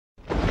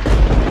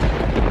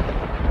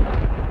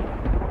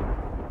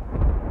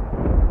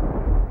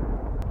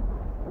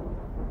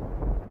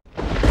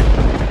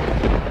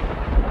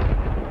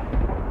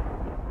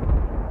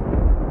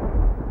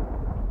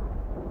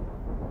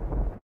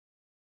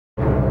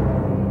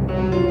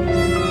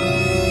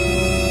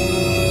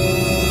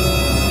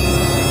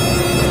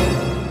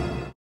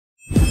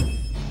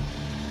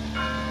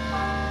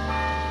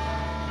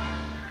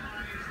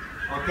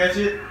catch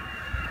it?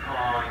 Oh,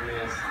 I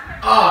missed.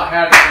 Oh, I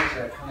had to catch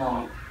that. Come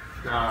on.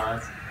 Nah,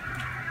 that's...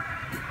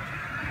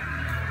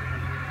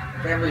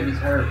 Can't believe he's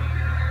hurt.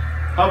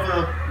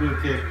 Hopefully he'll do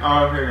a kick.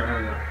 Oh, here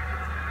we go.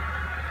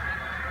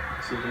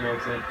 See if he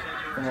makes it.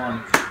 Come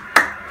on.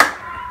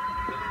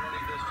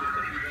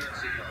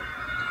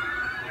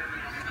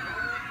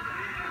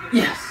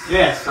 Yes.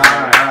 Yes. All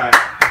right.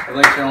 At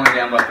least you're only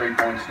down by 3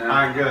 points now. All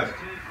right, good.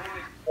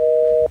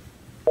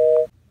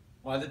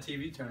 Why did the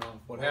TV turn off?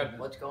 What happened?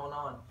 What's going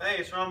on? Hey,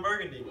 it's Ron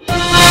Burgundy.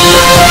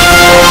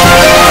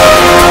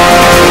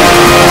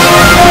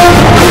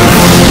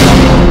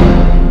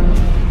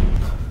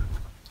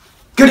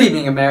 Good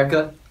evening,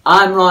 America.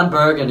 I'm Ron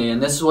Burgundy,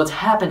 and this is what's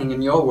happening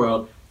in your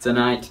world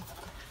tonight.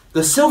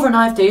 The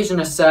silver-knifed Asian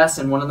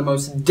assassin, one of the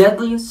most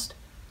deadliest,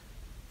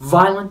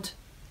 violent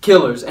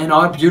killers in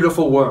our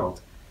beautiful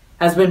world,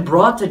 has been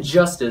brought to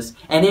justice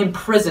and in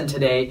prison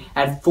today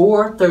at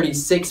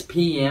 4:36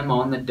 p.m.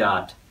 on the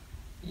dot.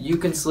 You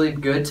can sleep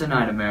good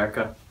tonight,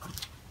 America.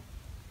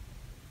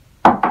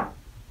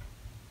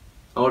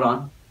 Hold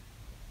on.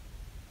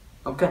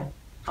 Okay,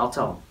 I'll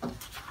tell him.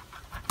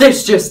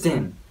 This just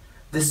in.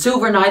 The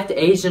silver-knifed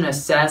Asian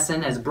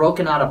assassin has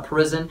broken out of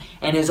prison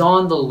and is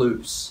on the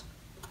loose.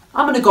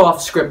 I'm gonna go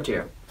off script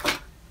here.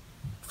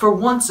 For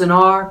once in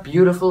our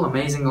beautiful,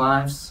 amazing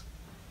lives,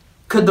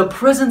 could the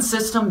prison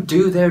system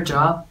do their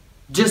job?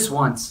 Just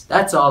once,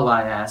 that's all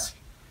I ask.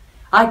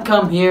 I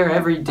come here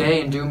every day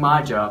and do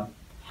my job,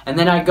 and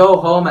then I go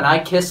home and I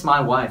kiss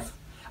my wife.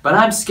 But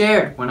I'm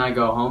scared when I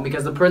go home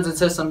because the prison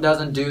system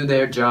doesn't do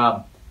their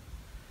job.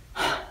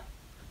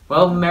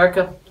 Well,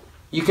 America,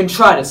 you can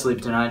try to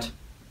sleep tonight.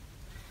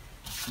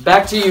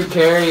 Back to you,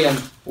 Carrie,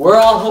 and we're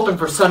all hoping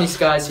for sunny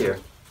skies here.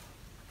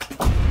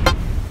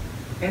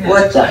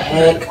 What the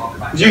heck?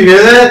 Did you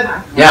hear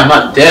that? Yeah, I'm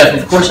not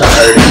deaf. Of course I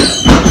heard it.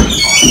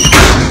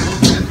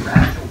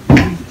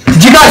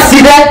 Did you guys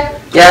see that?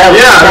 Yeah, that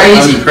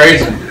was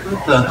crazy.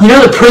 You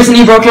know the prison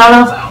he broke out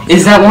of?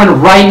 Is that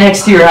one right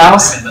next to your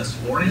house?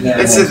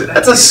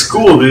 That's a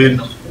school, dude.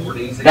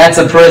 That's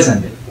a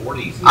prison.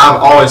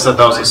 I've always thought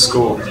that was a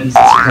school. Jesus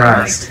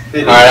Christ.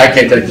 Alright, I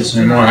can't take this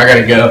anymore. I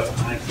gotta go.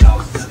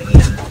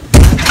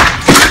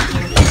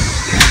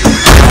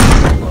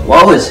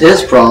 What was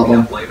his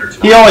problem?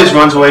 He always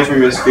runs away from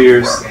his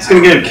fears. It's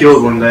gonna get him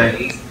killed one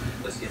day.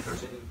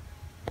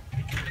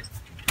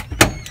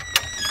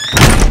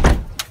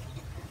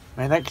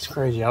 Man, that's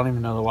crazy. I don't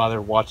even know why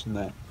they're watching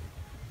that.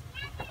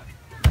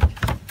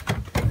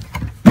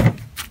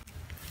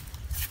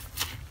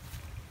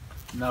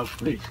 No,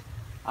 please.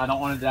 I don't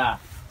want to die.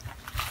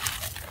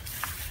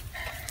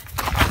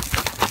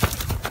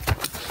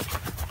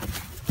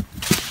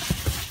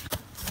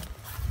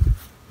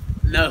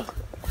 No.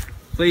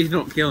 Please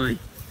don't kill me.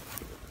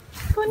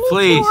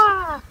 Please.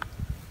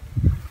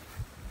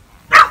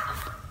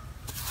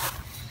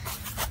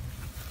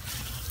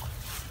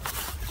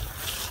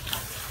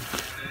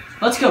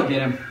 Let's go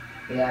get him.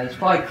 Yeah, he's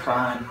probably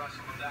crying.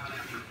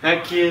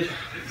 That kid,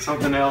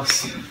 something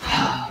else.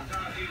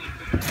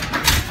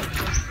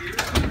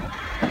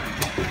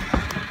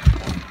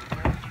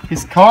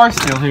 His car's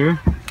still here.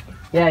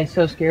 Yeah, he's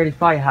so scared he's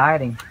probably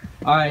hiding.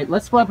 Alright,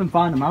 let's split up and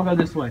find him. I'll go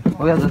this way.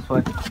 We'll go this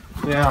way.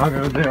 Yeah, I'll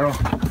go there.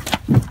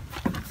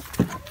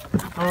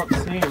 I don't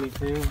see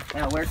anything.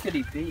 Yeah, where could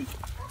he be?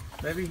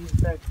 Maybe he's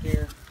back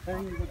here.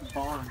 Maybe he's at the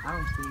barn. I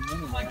don't see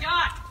him anywhere.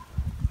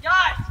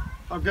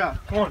 Oh God,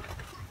 come on.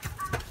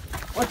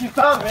 What you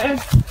found, man?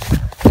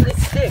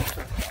 It's stick.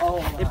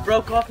 Oh, It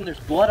broke off and there's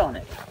blood on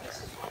it.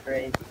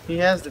 great. He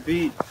has the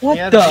beat. What he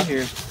had the? to be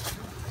here.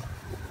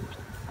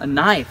 A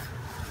knife.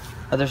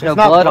 Oh, there's It's no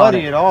not blood on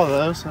bloody it. at all,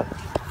 though. So.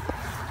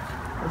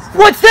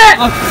 What's that?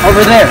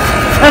 Over there.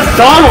 That's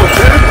Donald,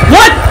 dude.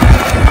 What?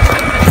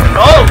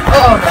 Oh!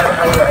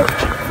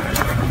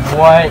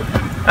 What?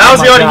 How's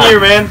Oh he my on God. here,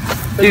 man?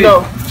 Dude, Let's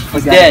go.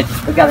 he's dead.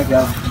 We gotta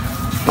go.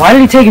 Why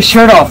did he take his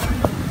shirt off?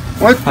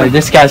 What? Oh,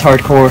 this guy's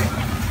hardcore.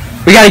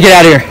 We gotta get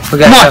out of here.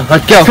 Come on,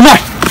 let's go. Come on.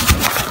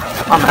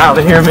 I'm out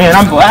of here, man.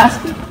 I'm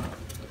blasted.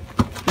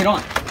 Get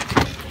on.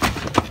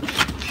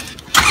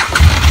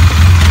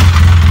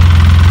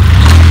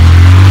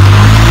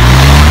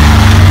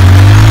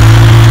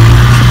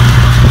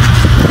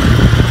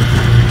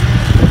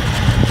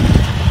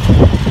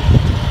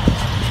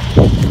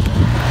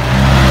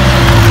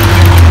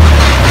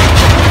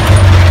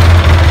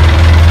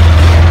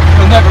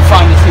 He'll never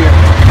find us here.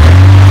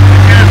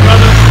 Here,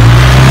 brother.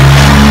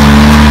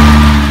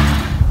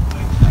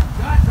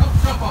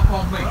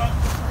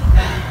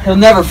 He'll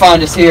never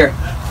find us here.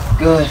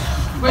 Good.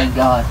 Thank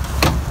God.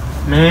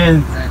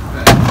 Man,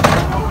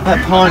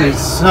 that pond is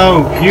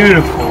so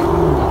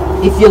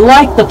beautiful. If you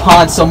like the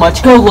pond so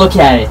much, go look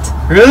at it.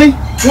 Really?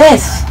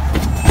 Yes.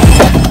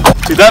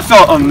 Dude, that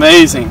felt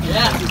amazing.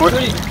 Yeah. What-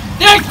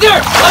 Dexter,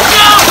 look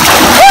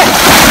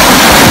out!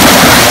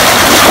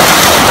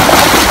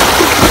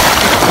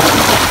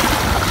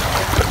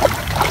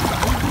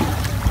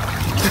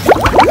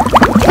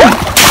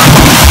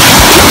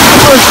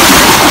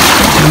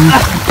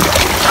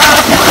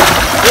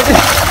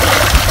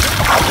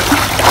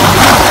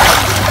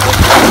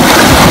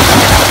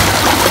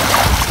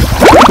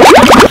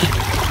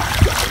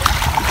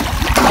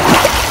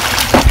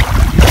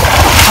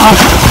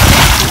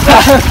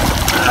 Ah!